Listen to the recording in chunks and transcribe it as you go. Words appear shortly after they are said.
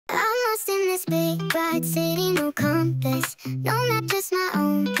lost in this big bright city, no compass, no map, just my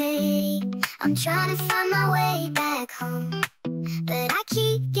own way. I'm trying to find my way back home, but I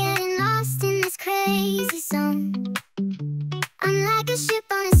keep getting lost in this crazy song. I'm like a ship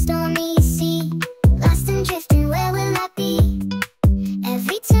on a stormy sea, lost and drifting, where will I be?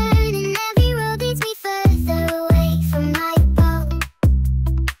 Every turn and every road leads me further away from my abode.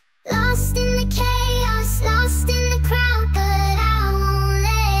 Lost in the chaos, lost in the crowd, but I won't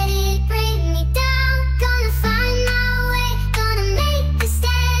let it bring me down. Gonna find my way, gonna make a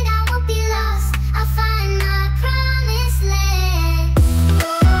stand. I won't be lost, I'll find my promised land.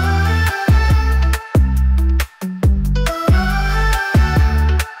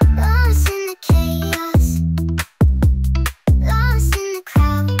 Lost in the chaos, lost in the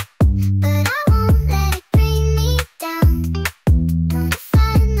crowd, but I won't let it bring me down. Gonna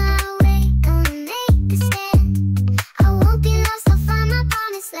find my way, gonna make a stand. I won't be lost, I'll find my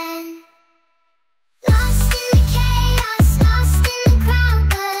promised land.